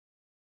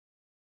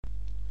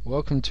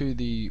Welcome to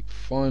the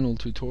final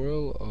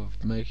tutorial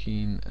of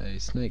making a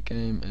snake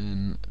game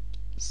in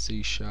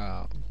C#.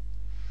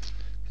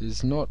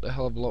 There's not a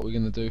hell of a lot we're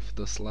going to do for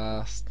this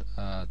last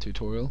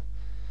tutorial.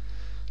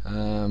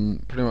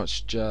 Pretty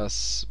much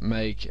just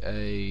make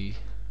a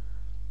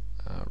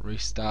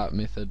restart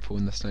method for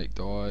when the snake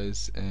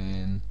dies,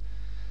 and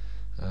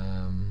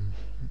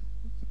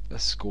a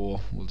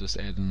score. We'll just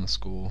add in the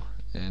score,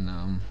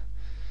 and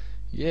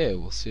yeah,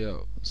 we'll see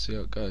how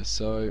it goes.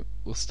 So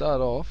we'll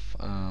start off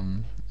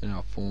in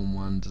our Form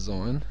 1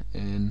 design,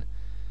 and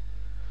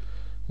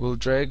we'll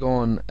drag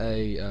on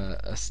a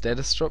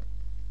status strip,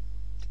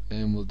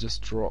 and we'll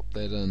just drop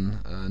that in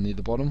near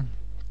the bottom,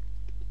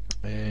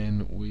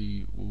 and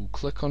we will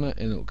click on it,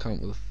 and it'll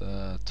come with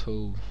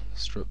tool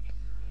strip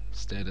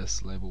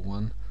status label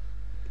 1.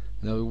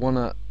 Now we want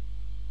to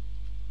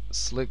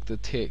select the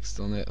text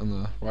on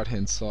the right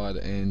hand side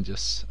and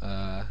just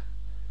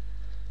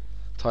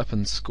type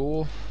in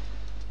score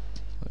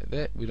like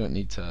that. We don't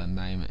need to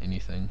name it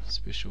anything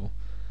special.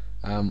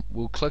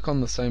 We'll click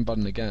on the same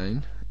button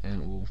again,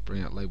 and it will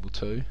bring out label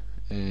 2,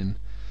 and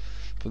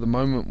for the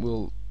moment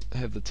we'll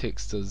have the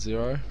text to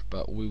 0,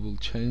 but we will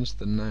change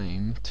the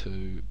name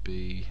to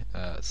be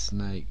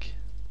snake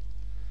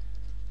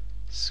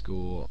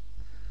score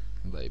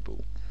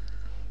label,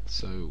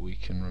 so we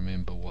can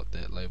remember what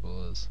that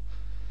label is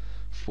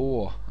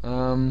for.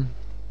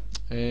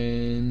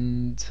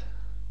 And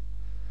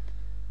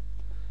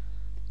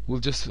we'll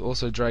just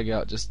also drag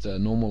out just a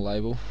normal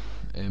label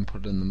and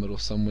put it in the middle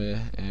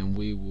somewhere, and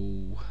we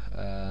will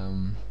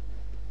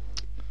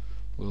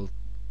we'll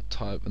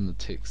type in the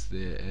text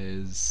there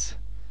as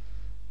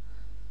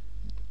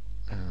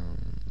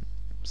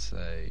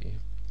say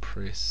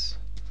press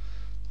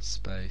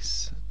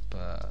space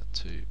bar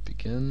to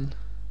begin.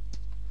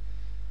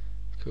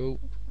 Cool.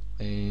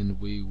 And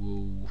we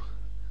will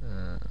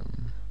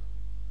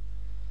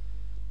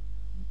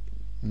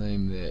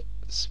name that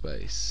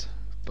space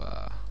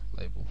bar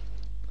label.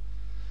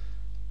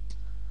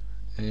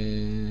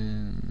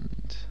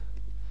 And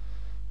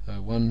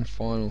one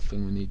final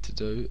thing we need to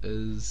do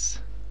is,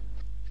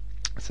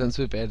 since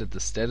we've added the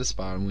status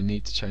bar, and we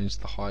need to change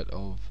the height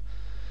of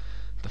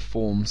the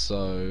form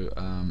so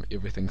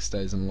everything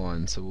stays in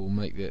line, so we'll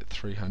make that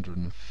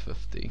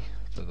 350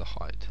 for the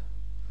height.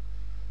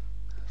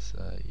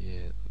 So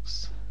yeah, it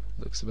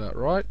looks about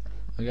right.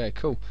 Okay,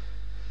 cool.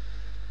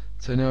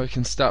 So now we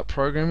can start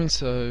programming.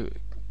 So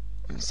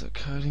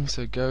coding.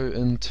 So go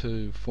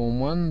into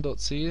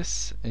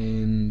form1.cs,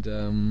 and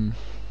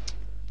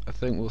I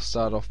think we'll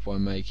start off by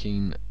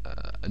making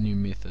a new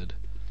method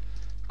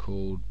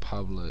called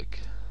public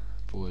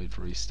void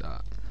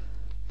restart,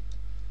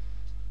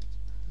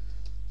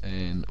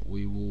 and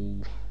we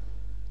will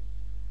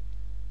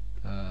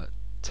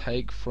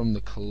take from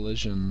the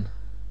collision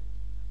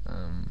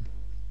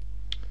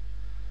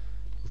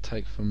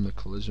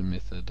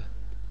method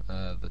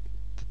the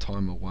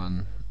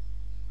timer1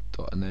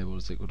 dot enable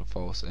is equal to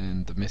false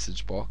and the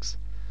message box,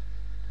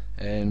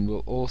 and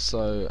we'll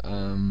also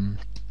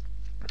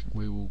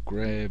we will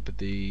grab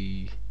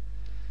the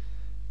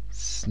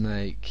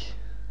snake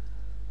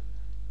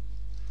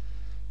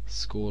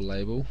score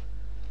label,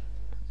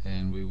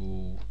 and we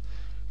will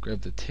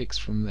grab the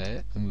text from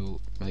that, and we'll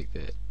make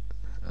that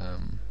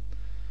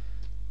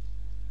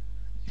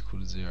equal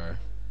to 0.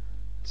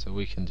 So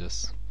we can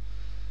just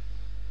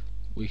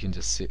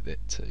set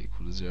that to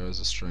equal to 0 as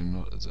a string,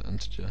 not as an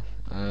integer.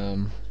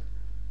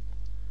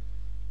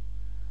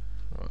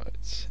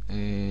 Right,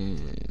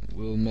 and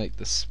we'll make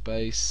the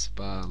space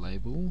bar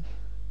label,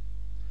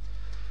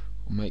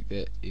 we'll make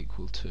that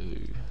equal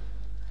to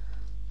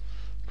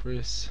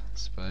press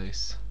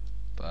space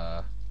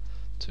bar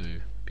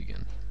to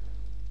begin.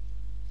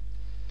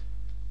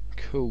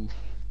 Cool.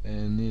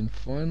 And then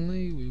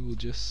finally we will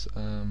just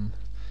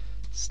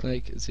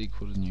snake is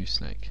equal to new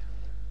snake.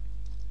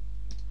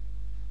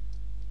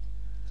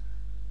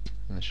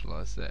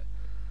 Initialize that.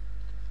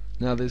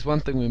 Now there's one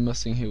thing we're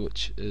missing here,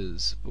 which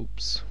is,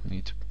 oops, we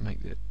need to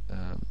make that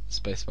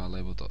spacebar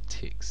label dot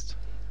text.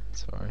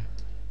 Sorry.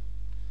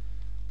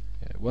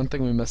 Yeah, one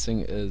thing we're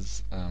missing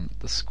is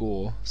the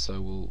score,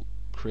 so we'll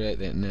create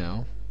that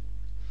now.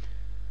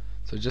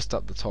 So just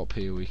up the top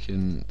here we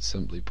can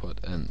simply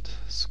put int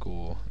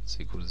score is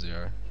equal to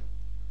 0,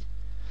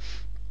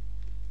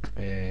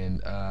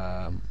 and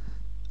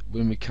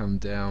when we come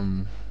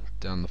down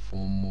the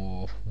form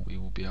more, we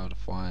will be able to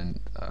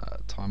find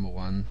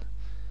timer1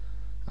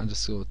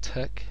 underscore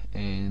tick,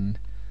 and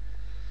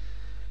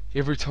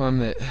every time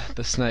that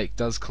the snake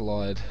does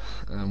collide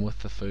with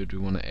the food, we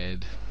want to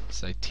add,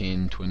 say,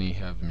 10, 20,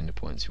 however many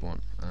points you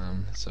want.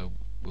 So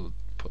we'll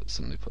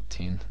simply put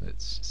 10,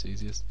 that's just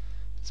easiest.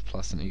 It's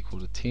plus and equal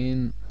to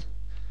 10,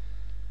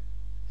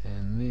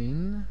 and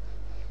then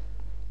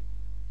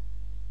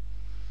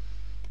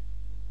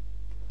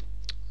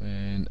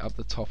up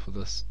the top of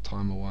this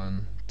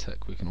timer1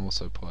 tick we can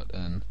also put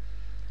in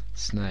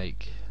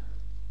snake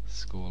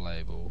score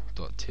label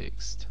dot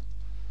text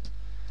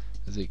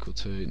is equal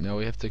to, now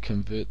we have to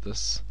convert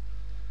this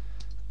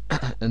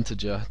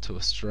integer to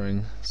a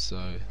string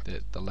so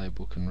that the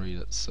label can read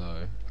it.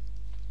 So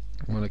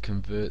I'm going to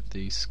convert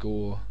the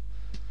score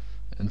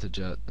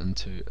integer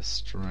into a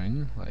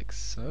string like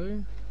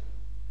so.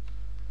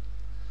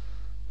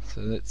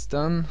 So that's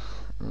done.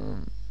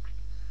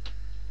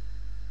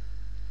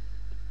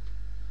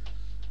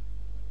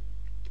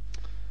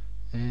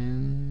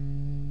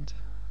 And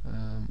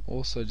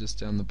also just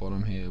down the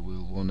bottom here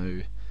we'll want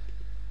to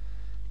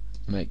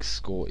make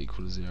score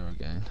equal to 0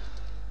 again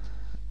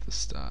at the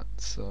start.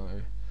 So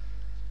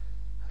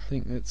I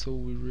think that's all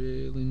we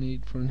really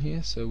need from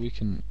here, so we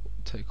can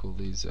take all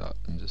these out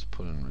and just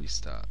put in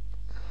restart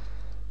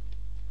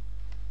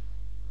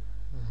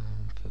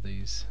for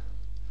these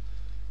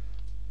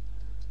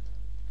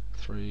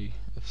 3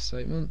 if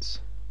statements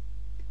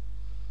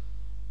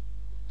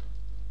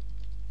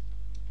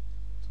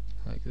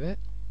like that,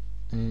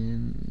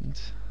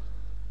 and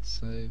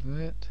save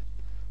that.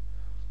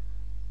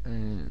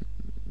 And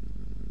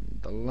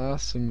the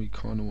last thing we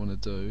kind of want to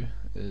do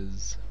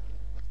is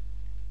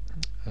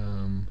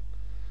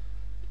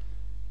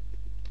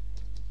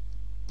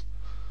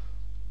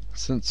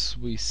since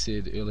we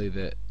said earlier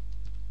that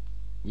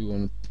we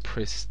want to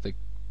press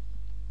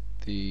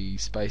the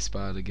space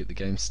bar to get the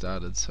game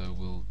started, so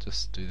we'll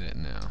just do that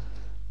now.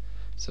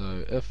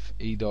 So if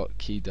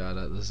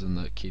e.keyData, this is in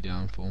the key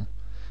down form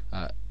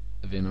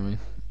event,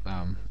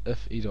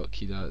 if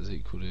e.keyData is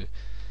equal to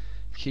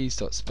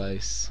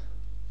keys.space,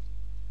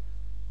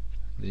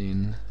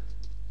 then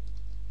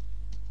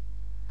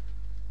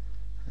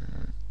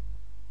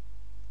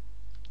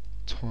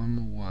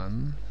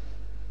timer1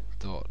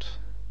 dot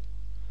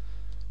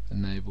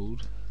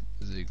enabled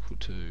is equal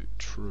to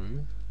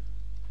true,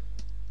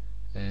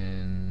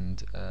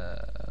 and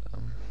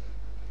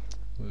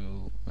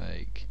we'll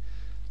make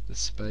the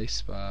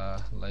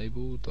spacebar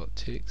label dot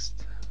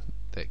text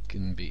that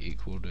can be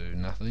equal to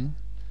nothing,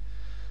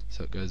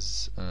 so it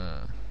goes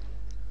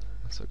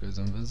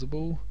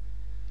invisible.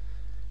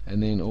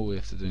 And then all we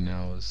have to do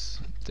now is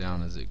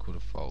down is equal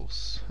to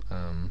false,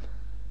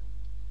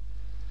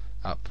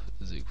 up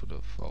is equal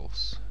to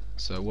false.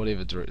 So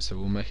whatever direction, so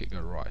we'll make it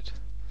go right.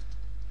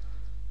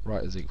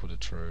 Right is equal to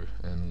true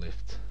and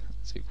left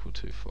is equal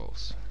to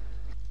false.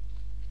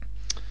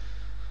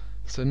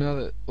 So now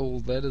that all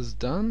that is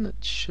done,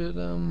 it should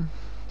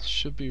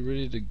be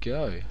ready to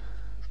go.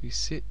 We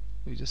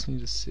just need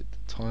to set the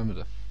timer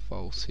to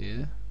false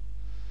here,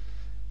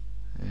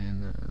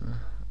 and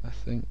I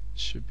think it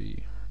should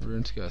be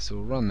ready to go. So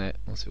we'll run that,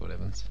 we'll see what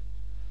happens.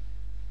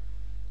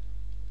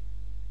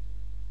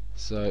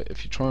 So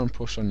if you try and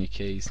push on your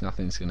keys,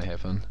 nothing's going to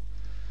happen.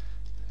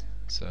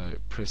 So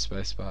press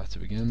spacebar to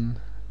begin,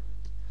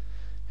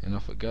 and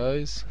off it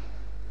goes.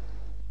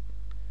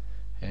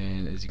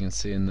 And as you can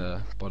see in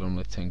the bottom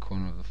left hand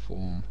corner of the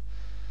form,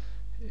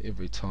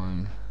 every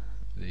time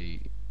the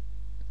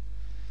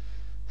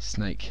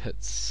snake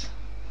hits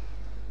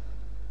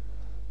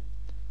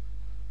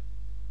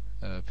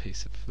a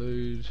piece of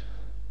food,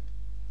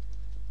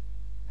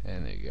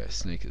 and there you go,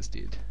 snake is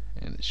dead,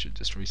 and it should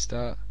just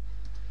restart.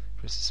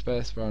 Press the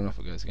space bar and off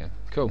it goes again.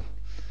 Cool.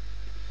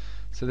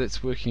 So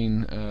that's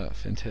working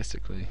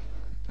fantastically.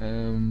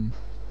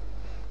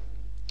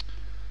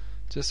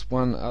 Just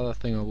one other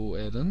thing I will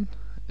add in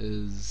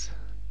is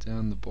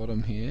down the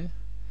bottom here,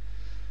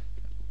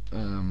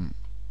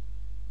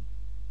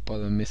 by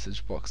the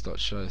message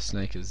box.show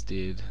snake is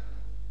dead,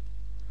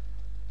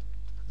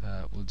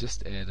 we'll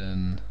just add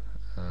in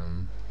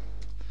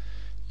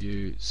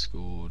you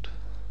scored,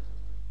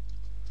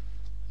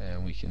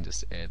 and we can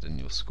just add in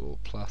your score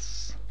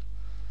plus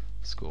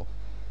score,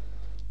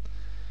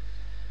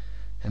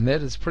 and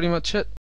that is pretty much it.